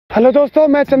Hello दोस्तों,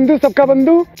 मैं चंदू सबका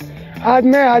बंधु। आज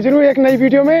मैं हाजिर हूँ एक नई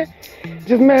वीडियो में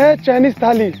जिसमें है चाइनीज़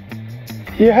थाली।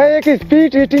 यह एक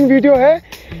स्पीड ईटिंग वीडियो है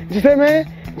जिसे मैं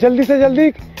जल्दी से जल्दी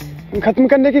ख़त्म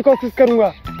करने की कोशिश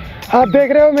करूँगा। आप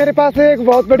देख रहे हो मेरे पास एक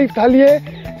बहुत बड़ी थाली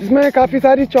है जिसमें काफ़ी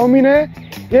सारी चाउमीन है,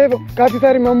 ये काफ़ी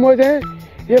सारी मोमोज हैं,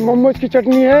 ये मोमोज की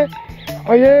चटनी है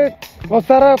और ये बहुत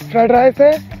सारा फ्राइड राइस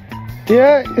है,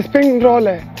 ये स्प्रिंग रोल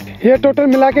है। ये टोटल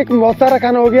मिला के बहुत सारा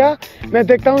खाना हो गया। मैं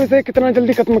देखता हूँ इसे कितना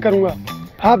जल्दी खत्म करूँगा।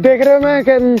 आप देख रहे हो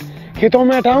मैं खेतों में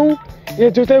बैठा हूँ, ये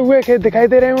जुते हुए खेत दिखाई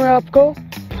दे रहे होंगे आपको।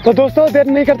 तो दोस्तों देर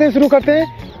नहीं करते, शुरू करते हैं।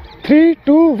 3,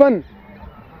 2, 1।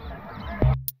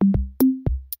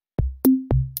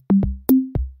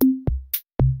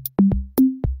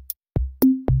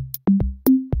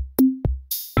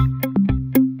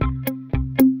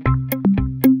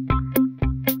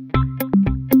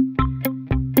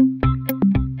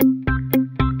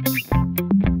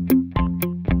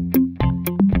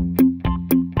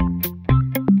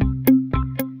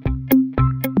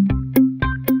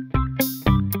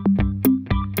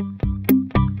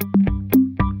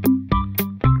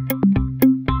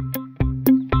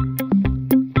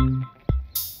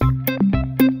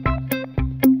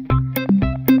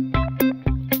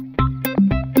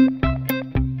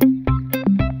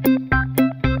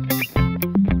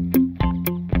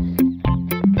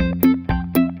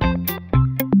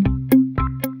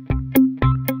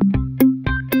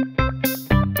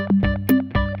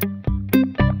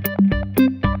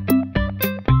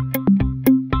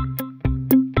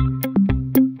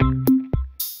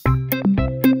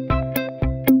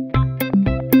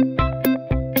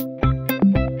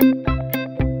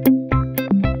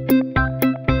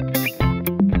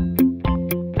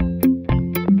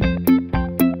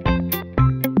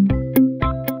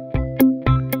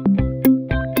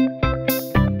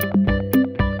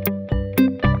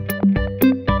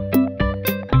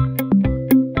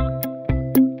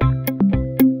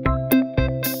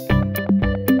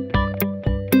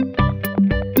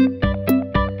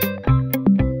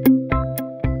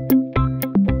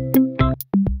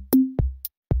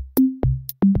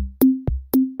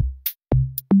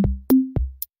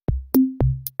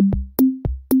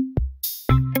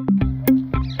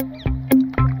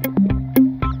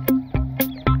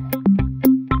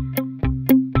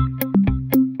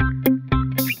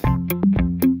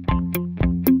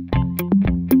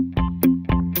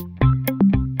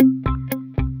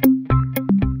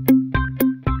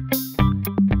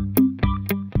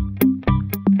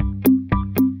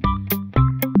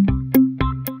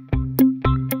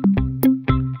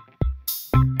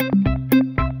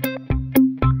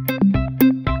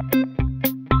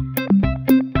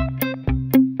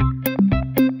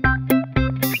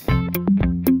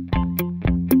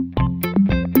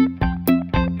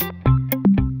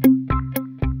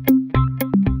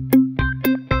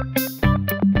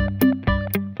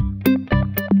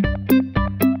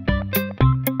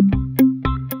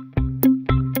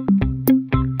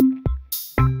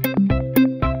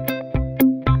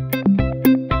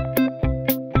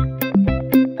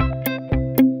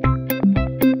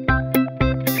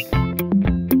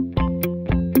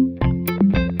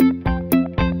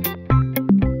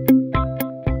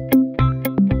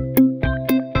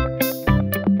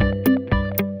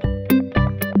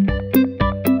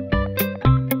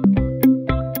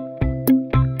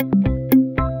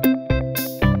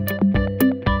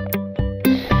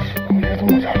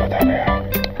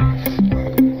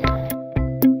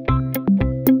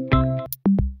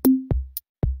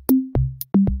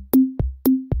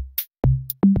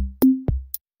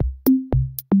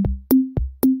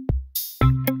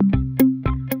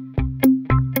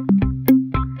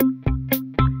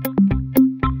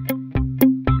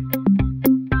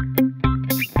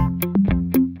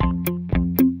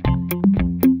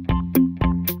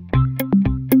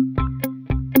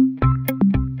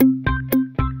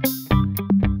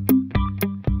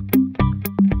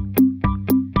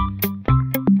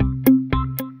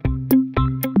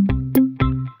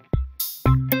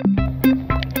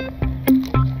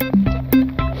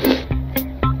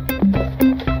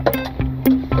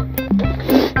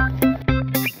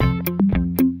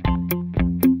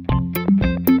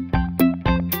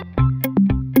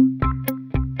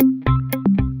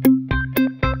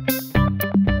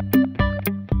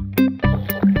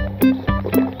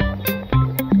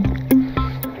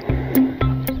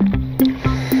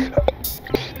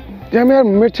 हम यार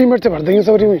मिर्ची भर देंगे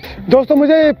सब्जी में। दोस्तों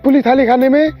मुझे पूरी थाली खाने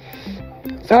में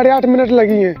 8.5 मिनट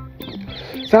लगी हैं।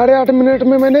 8.5 मिनट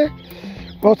में मैंने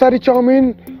बहुत सारी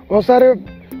चाउमीन, बहुत सारे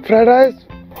फ्राइड राइस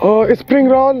और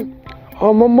स्प्रिंग रोल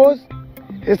और मोमोज,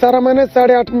 ये सारा मैंने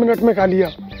 8.5 मिनट में खा लिया।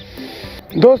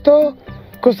 दोस्तों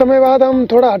कुछ समय बाद हम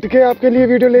थोड़ा हटके आपके लिए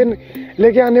वीडियो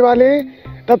लेके आने वाले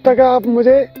हैं। तब तक आप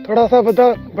मुझे थोड़ा सा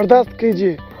बर्दाश्त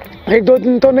कीजिए। 1-2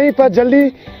 दिन तो नहीं, पर जल्दी,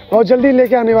 बहुत जल्दी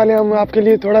लेके आने वाले हैं हम आपके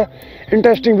लिए थोड़ा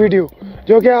इंटरेस्टिंग वीडियो,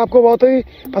 जो कि आपको बहुत ही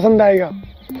पसंद आएगा।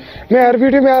 मैं हर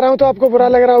वीडियो में आ रहा हूँ तो आपको बुरा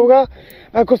लग रहा होगा,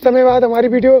 कुछ समय बाद हमारी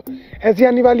वीडियो ऐसी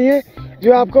आने वाली है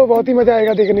जो आपको बहुत ही मज़ा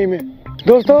आएगा देखने में।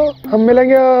 दोस्तों, हम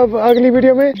मिलेंगे अगली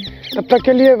वीडियो में, तब तक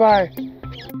के लिए बाय।